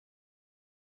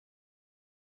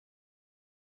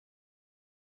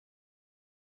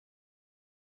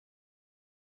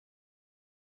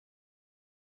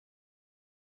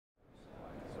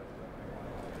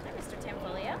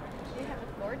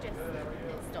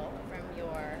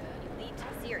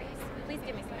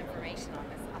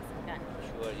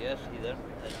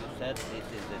said, this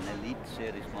is an elite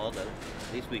series model.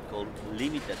 This we call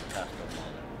limited custom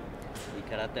model. The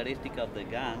characteristic of the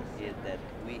gun is that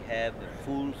we have a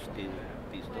full steel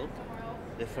pistol.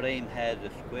 The frame has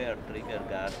a square trigger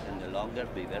guard and a longer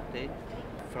beaver tail,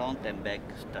 front and back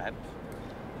straps,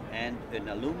 and an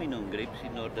aluminum grips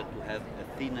in order to have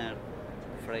a thinner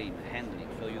frame handling,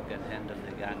 so you can handle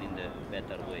the gun in a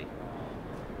better way.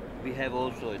 We have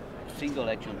also a single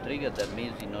action trigger. That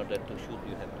means in order to shoot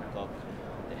you have to cock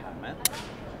the hammer.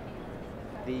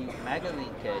 The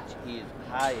magazine catch is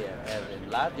higher and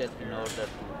enlarged in order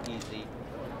to easy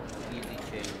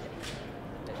change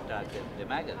the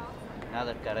magazine.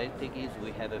 Another characteristic is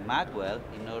we have a magwell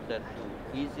in order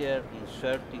to easier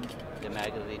inserting the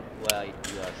magazine while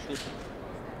you are shooting.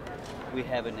 We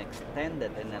have an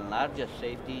extended and enlarged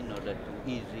safety in order to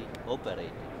easy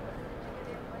operating.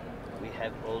 We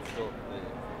have also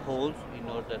holes in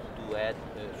order to add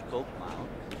a scope mount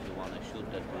if you want to shoot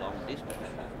at long distance.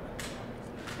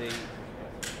 The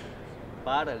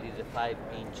barrel is a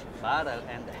 5-inch barrel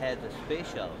and has a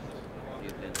special, you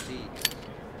can see,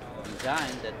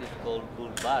 design that is called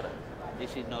bull barrel. This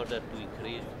is in order to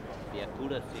increase the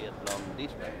accuracy at long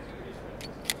distance.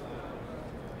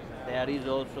 There is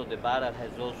also, the barrel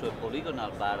has also a polygonal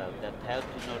barrel that helps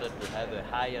in order to have a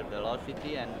higher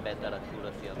velocity and better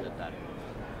accuracy on the target.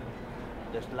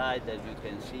 The slide, as you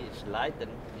can see, is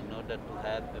lightened in order to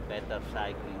have a better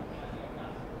cycling,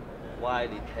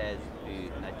 while it has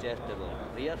an adjustable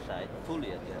rear sight,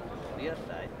 fully adjustable rear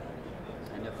sight,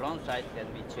 and the front sight can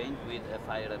be changed with a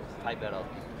fiber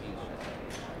optic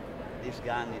insert. This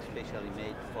gun is specially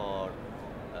made for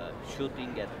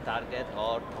shooting at target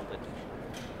or competition.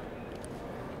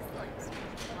 Excellent.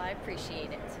 Well, I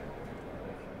appreciate it.